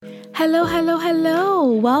Hello, hello,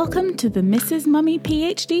 hello. Welcome to the Mrs. Mummy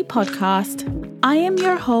PhD podcast. I am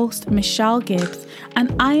your host, Michelle Gibbs,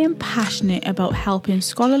 and I am passionate about helping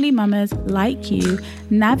scholarly mamas like you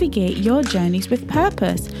navigate your journeys with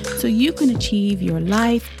purpose so you can achieve your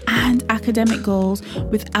life and academic goals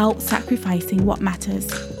without sacrificing what matters.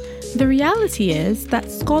 The reality is that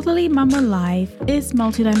scholarly mama life is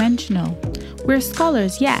multidimensional. We're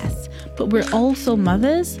scholars, yes, but we're also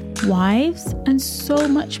mothers, wives, and so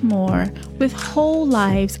much more with whole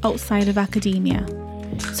lives outside of academia.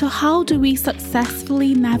 So how do we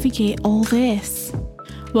successfully navigate all this?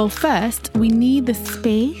 Well, first, we need the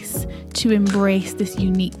space to embrace this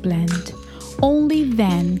unique blend. Only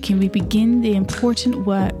then can we begin the important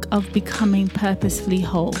work of becoming purposefully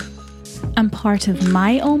whole. And part of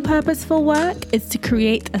my own purposeful work is to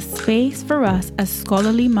create a space for us as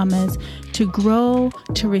scholarly mamas to grow,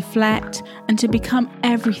 to reflect, and to become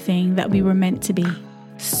everything that we were meant to be.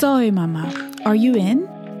 So, mama, are you in?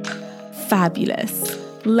 Fabulous.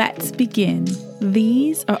 Let's begin.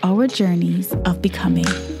 These are our journeys of becoming.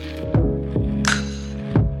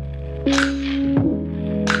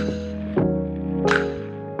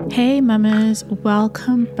 Hey, mamas,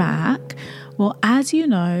 welcome back. Well, as you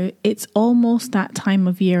know, it's almost that time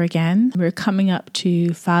of year again. We're coming up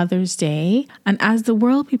to Father's Day. And as the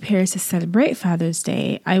world prepares to celebrate Father's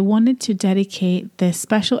Day, I wanted to dedicate this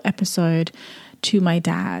special episode to my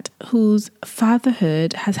dad, whose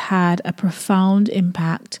fatherhood has had a profound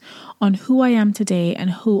impact on who I am today and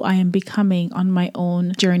who I am becoming on my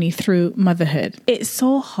own journey through motherhood. It's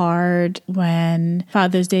so hard when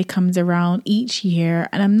Father's Day comes around each year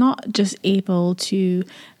and I'm not just able to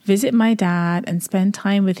visit my dad and spend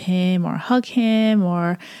time with him or hug him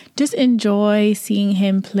or just enjoy seeing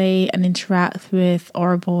him play and interact with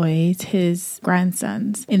our boys, his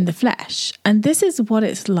grandsons, in the flesh. And this is what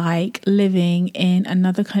it's like living in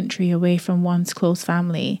another country away from one's close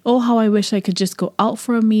family. Oh, how I wish I could just go out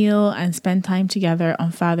for a meal and spend time together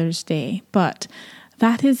on Father's Day. But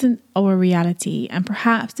that isn't our reality, and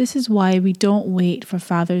perhaps this is why we don't wait for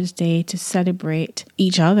Father's Day to celebrate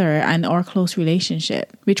each other and our close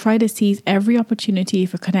relationship. We try to seize every opportunity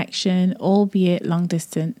for connection, albeit long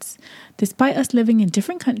distance. Despite us living in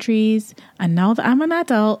different countries, and now that I'm an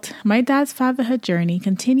adult, my dad's fatherhood journey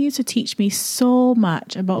continues to teach me so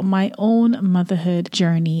much about my own motherhood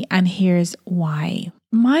journey, and here's why.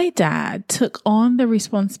 My dad took on the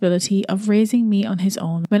responsibility of raising me on his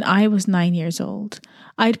own when I was 9 years old.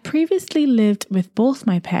 I'd previously lived with both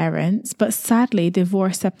my parents, but sadly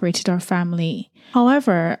divorce separated our family.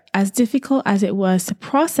 However, as difficult as it was to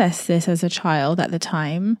process this as a child at the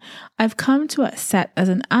time, I've come to accept as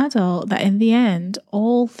an adult that in the end,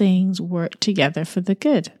 all things work together for the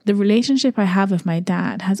good. The relationship I have with my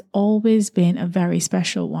dad has always been a very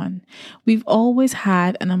special one. We've always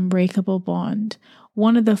had an unbreakable bond.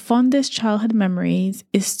 One of the fondest childhood memories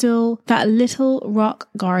is still that little rock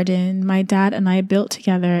garden my dad and I built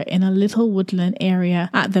together in a little woodland area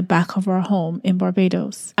at the back of our home in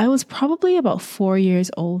Barbados. I was probably about 4 years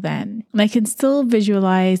old then, and I can still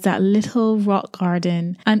visualize that little rock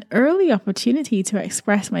garden, an early opportunity to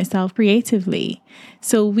express myself creatively.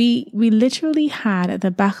 So we literally had at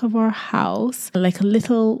the back of our house like a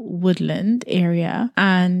little woodland area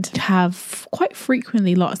and have quite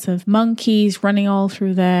frequently lots of monkeys running all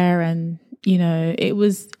through there, and you know, it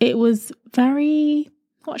was very,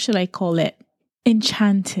 what should I call it?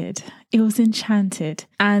 Enchanted. It was enchanted.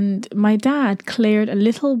 And my dad cleared a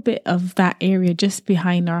little bit of that area just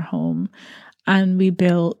behind our home, and we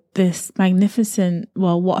built this magnificent,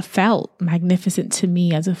 well, what felt magnificent to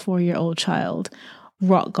me as a 4-year-old child,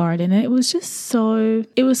 rock garden. And it was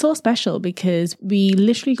so special because we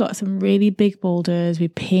literally got some really big boulders, we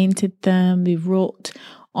painted them, we wrote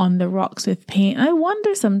on the rocks with paint. I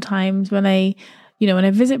wonder sometimes when I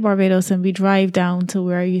visit Barbados and we drive down to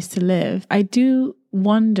where I used to live, I do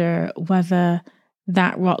wonder whether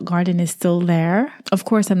that rock garden is still there. Of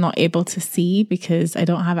course, I'm not able to see because I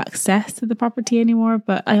don't have access to the property anymore,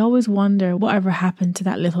 but I always wonder whatever happened to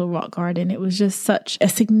that little rock garden. It was just such a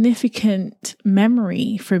significant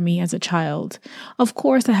memory for me as a child. Of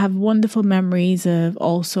course, I have wonderful memories of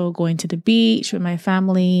also going to the beach with my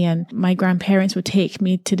family, and my grandparents would take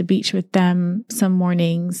me to the beach with them some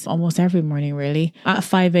mornings, almost every morning really, at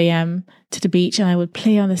 5 a.m. to the beach, and I would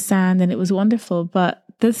play on the sand, and it was wonderful. But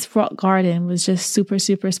this rock garden was just super,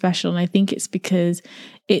 super special. And I think it's because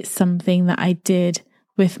it's something that I did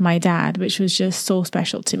with my dad, which was just so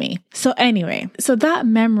special to me. So anyway, so that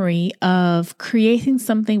memory of creating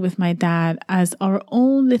something with my dad as our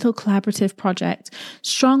own little collaborative project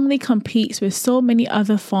strongly competes with so many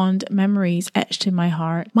other fond memories etched in my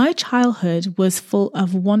heart. My childhood was full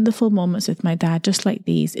of wonderful moments with my dad, just like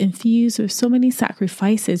these, infused with so many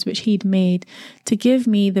sacrifices which he'd made to give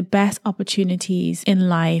me the best opportunities in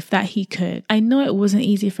life that he could. I know it wasn't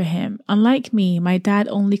easy for him. Unlike me, my dad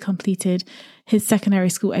only completed his secondary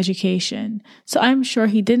school education. So I'm sure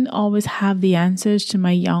he didn't always have the answers to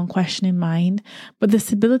my young questioning mind, but the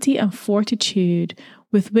stability and fortitude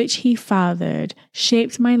with which he fathered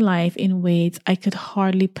shaped my life in ways I could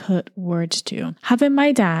hardly put words to. Having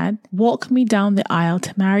my dad walk me down the aisle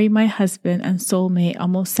to marry my husband and soulmate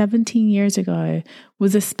almost 17 years ago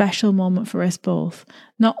was a special moment for us both.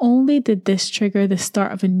 Not only did this trigger the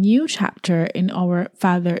start of a new chapter in our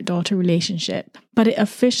father-daughter relationship, but it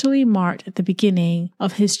officially marked the beginning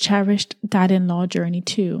of his cherished dad-in-law journey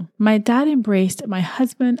too. My dad embraced my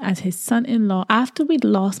husband as his son-in-law after we'd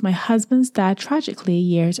lost my husband's dad tragically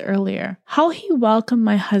years earlier. How he welcomed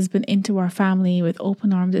my husband into our family with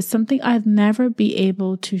open arms is something I'd never be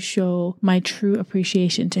able to show my true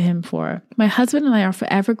appreciation to him for. My husband and I are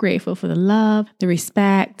forever grateful for the love, the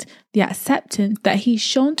respect, the acceptance that he's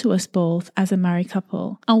shown to us both as a married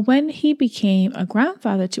couple. And when he became a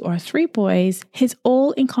grandfather to our 3 boys, his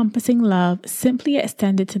all-encompassing love simply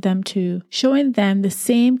extended to them too, showing them the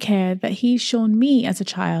same care that he's shown me as a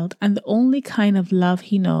child and the only kind of love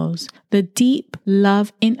he knows, the deep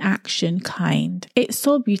love in action kind. It's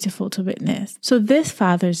so beautiful to witness. So this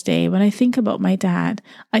Father's Day, when I think about my dad,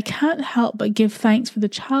 I can't help but give thanks for the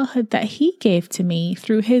childhood that he gave to me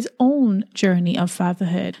through his own journey of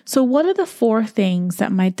fatherhood. So what are the 4 things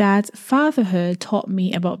that my dad's fatherhood taught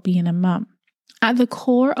me about being a mum? At the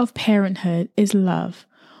core of parenthood is love.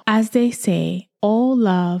 As they say, all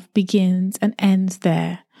love begins and ends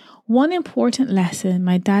there. One important lesson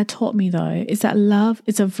my dad taught me though is that love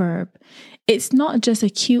is a verb. It's not just a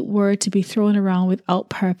cute word to be thrown around without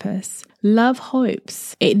purpose. Love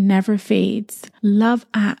hopes. It never fades. Love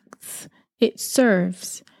acts. It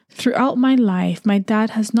serves. Throughout my life, my dad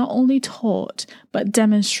has not only taught, but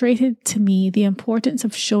demonstrated to me the importance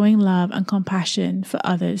of showing love and compassion for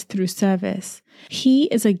others through service. He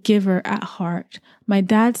is a giver at heart. My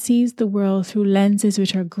dad sees the world through lenses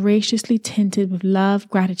which are graciously tinted with love,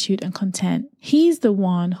 gratitude, and content. He's the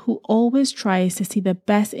one who always tries to see the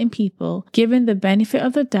best in people, given the benefit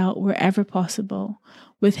of the doubt wherever possible.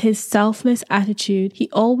 With his selfless attitude, he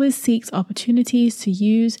always seeks opportunities to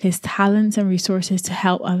use his talents and resources to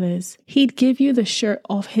help others. He'd give you the shirt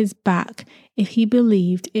off his back if he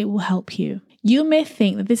believed it will help you. You may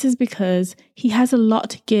think that this is because he has a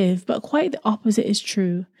lot to give, but quite the opposite is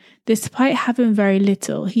true. Despite having very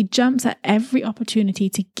little, he jumps at every opportunity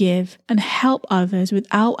to give and help others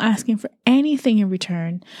without asking for anything in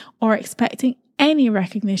return or expecting any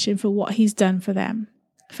recognition for what he's done for them.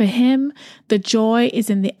 For him, the joy is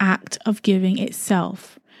in the act of giving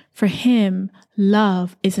itself. For him,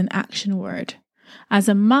 love is an action word. As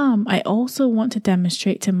a mom, I also want to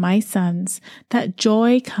demonstrate to my sons that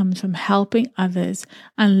joy comes from helping others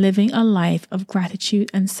and living a life of gratitude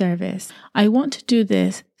and service. I want to do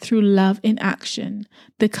this through love in action,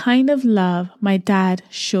 the kind of love my dad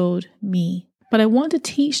showed me. But I want to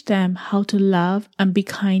teach them how to love and be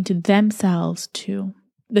kind to themselves too.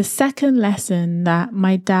 The second lesson that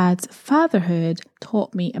my dad's fatherhood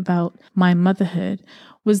taught me about my motherhood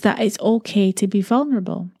was that it's okay to be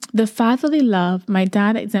vulnerable. The fatherly love my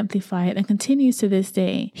dad exemplified and continues to this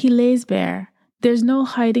day, he lays bare. There's no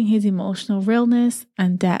hiding his emotional realness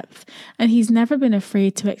and depth, and he's never been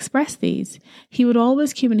afraid to express these. He would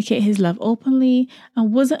always communicate his love openly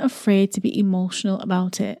and wasn't afraid to be emotional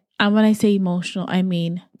about it. And when I say emotional, I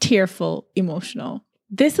mean tearful emotional.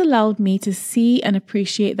 This allowed me to see and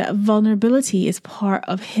appreciate that vulnerability is part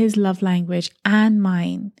of his love language and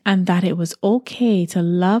mine, and that it was okay to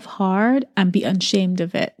love hard and be unshamed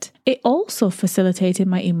of it. It also facilitated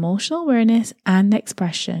my emotional awareness and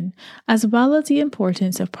expression, as well as the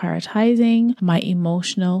importance of prioritizing my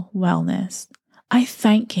emotional wellness. I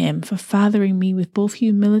thank him for fathering me with both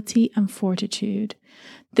humility and fortitude.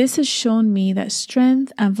 This has shown me that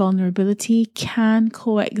strength and vulnerability can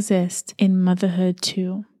coexist in motherhood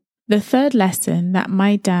too. The third lesson that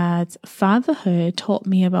my dad's fatherhood taught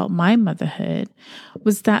me about my motherhood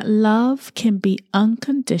was that love can be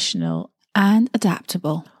unconditional and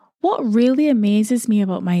adaptable. What really amazes me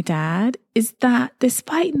about my dad is that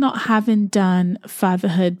despite not having done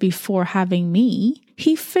fatherhood before having me,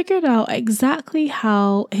 He figured out exactly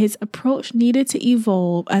how his approach needed to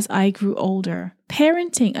evolve as I grew older.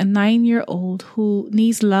 Parenting a 9-year-old who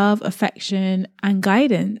needs love, affection, and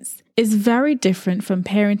guidance is very different from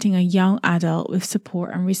parenting a young adult with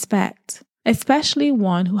support and respect, especially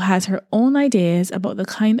one who has her own ideas about the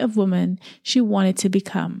kind of woman she wanted to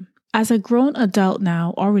become. As a grown adult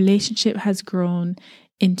now, our relationship has grown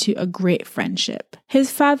into a great friendship.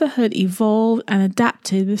 His fatherhood evolved and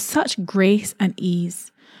adapted with such grace and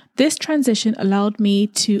ease. This transition allowed me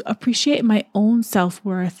to appreciate my own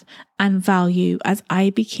self-worth and value as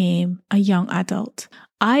I became a young adult.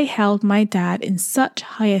 I held my dad in such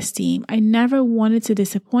high esteem. I never wanted to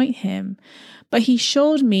disappoint him, but he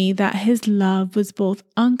showed me that his love was both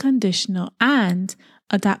unconditional and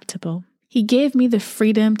adaptable. He gave me the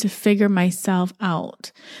freedom to figure myself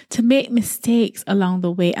out, to make mistakes along the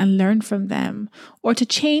way and learn from them, or to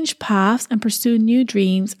change paths and pursue new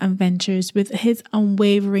dreams and ventures with his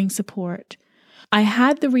unwavering support. I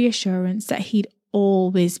had the reassurance that he'd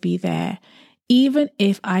always be there, even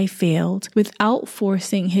if I failed, without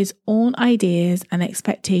forcing his own ideas and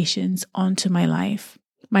expectations onto my life.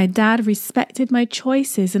 My dad respected my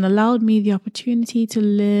choices and allowed me the opportunity to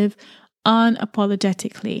live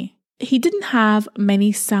unapologetically. He didn't have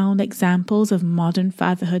many sound examples of modern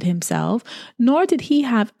fatherhood himself, nor did he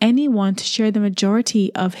have anyone to share the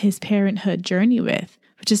majority of his parenthood journey with,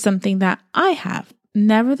 which is something that I have.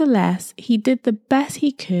 Nevertheless, he did the best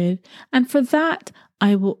he could, and for that,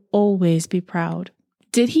 I will always be proud.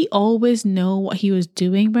 Did he always know what he was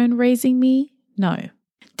doing when raising me? No.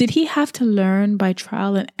 Did he have to learn by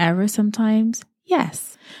trial and error sometimes?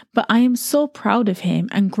 Yes, but I am so proud of him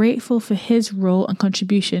and grateful for his role and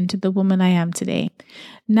contribution to the woman I am today.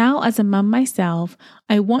 Now, as a mum myself,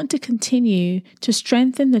 I want to continue to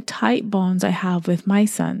strengthen the tight bonds I have with my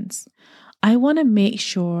sons. I want to make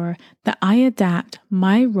sure that I adapt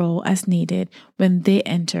my role as needed when they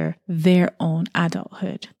enter their own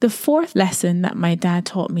adulthood. The fourth lesson that my dad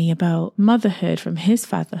taught me about motherhood from his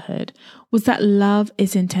fatherhood was that love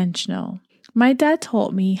is intentional. My dad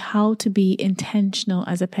taught me how to be intentional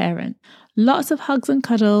as a parent. Lots of hugs and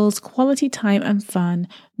cuddles, quality time and fun,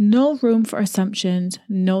 no room for assumptions,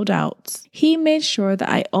 no doubts. He made sure that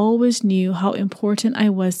I always knew how important I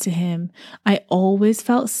was to him. I always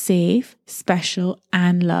felt safe, special,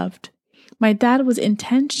 and loved. My dad was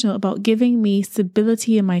intentional about giving me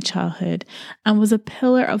stability in my childhood and was a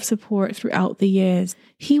pillar of support throughout the years.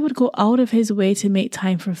 He would go out of his way to make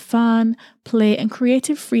time for fun, play, and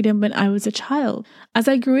creative freedom when I was a child. As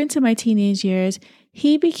I grew into my teenage years,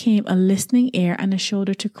 he became a listening ear and a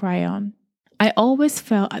shoulder to cry on. I always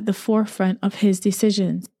felt at the forefront of his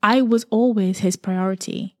decisions. I was always his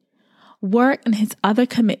priority. Work and his other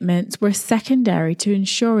commitments were secondary to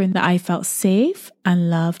ensuring that I felt safe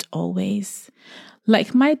and loved always.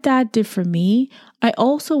 Like my dad did for me, I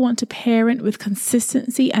also want to parent with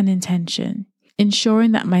consistency and intention,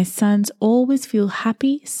 ensuring that my sons always feel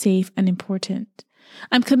happy, safe, and important.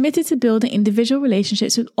 I'm committed to building individual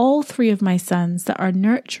relationships with all three of my sons that are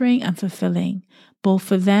nurturing and fulfilling, both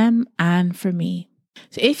for them and for me.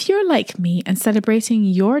 So if you're like me and celebrating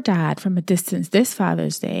your dad from a distance this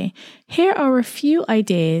Father's Day, here are a few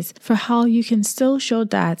ideas for how you can still show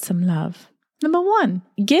dad some love. Number 1,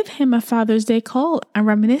 give him a Father's Day call and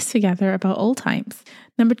reminisce together about old times.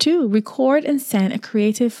 Number 2, record and send a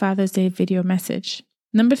creative Father's Day video message.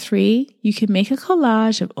 Number 3, you can make a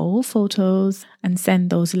collage of old photos and send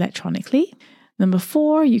those electronically. Number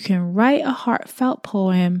 4, you can write a heartfelt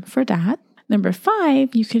poem for dad. Number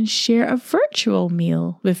 5, you can share a virtual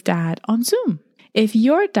meal with dad on Zoom. If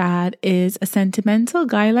your dad is a sentimental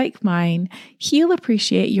guy like mine, he'll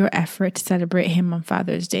appreciate your effort to celebrate him on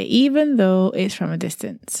Father's Day, even though it's from a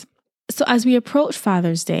distance. So as we approach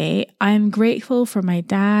Father's Day, I am grateful for my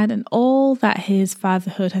dad and all that his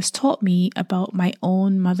fatherhood has taught me about my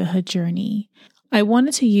own motherhood journey. I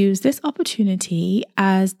wanted to use this opportunity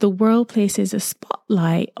as the world places a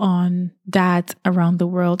spotlight on dads around the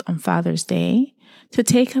world on Father's Day to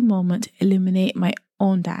take a moment to illuminate my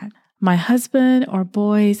own dad. My husband, our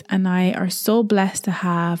boys, and I are so blessed to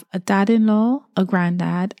have a dad-in-law, a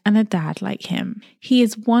granddad, and a dad like him. He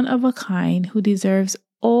is one of a kind who deserves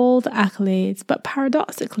all the accolades, but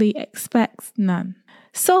paradoxically expects none.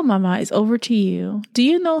 So, Mama, it's over to you. Do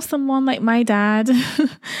you know someone like my dad?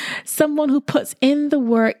 Someone who puts in the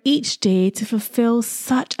work each day to fulfill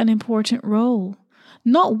such an important role.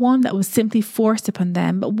 Not one that was simply forced upon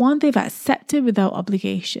them, but one they've accepted without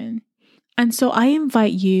obligation. And so I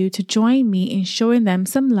invite you to join me in showing them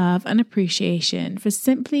some love and appreciation for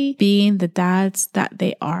simply being the dads that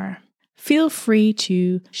they are. feel free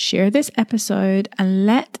to share this episode and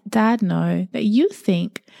let Dad know that you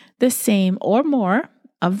think the same or more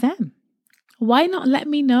of them. Why not let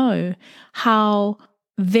me know how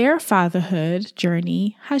their fatherhood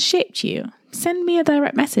journey has shaped you? Send me a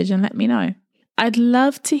direct message and let me know. I'd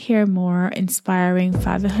love to hear more inspiring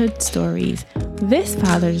fatherhood stories this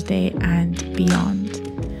Father's Day and beyond.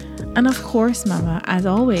 And of course, Mama, as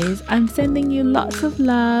always, I'm sending you lots of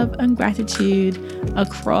love and gratitude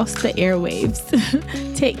across the airwaves.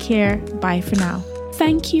 Take care. Bye for now.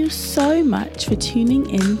 Thank you so much for tuning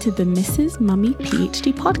in to the Mrs. Mummy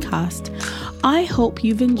PhD podcast. I hope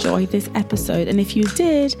you've enjoyed this episode, and if you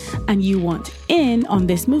did and you want in on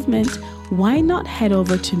this movement, why not head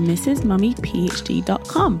over to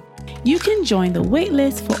mrsmummyphd.com. You can join the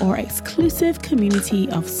waitlist for our exclusive community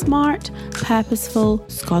of smart, purposeful,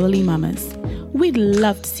 scholarly mamas. We'd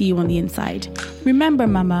love to see you on the inside. Remember,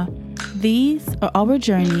 Mama, these are our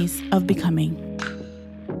journeys of becoming.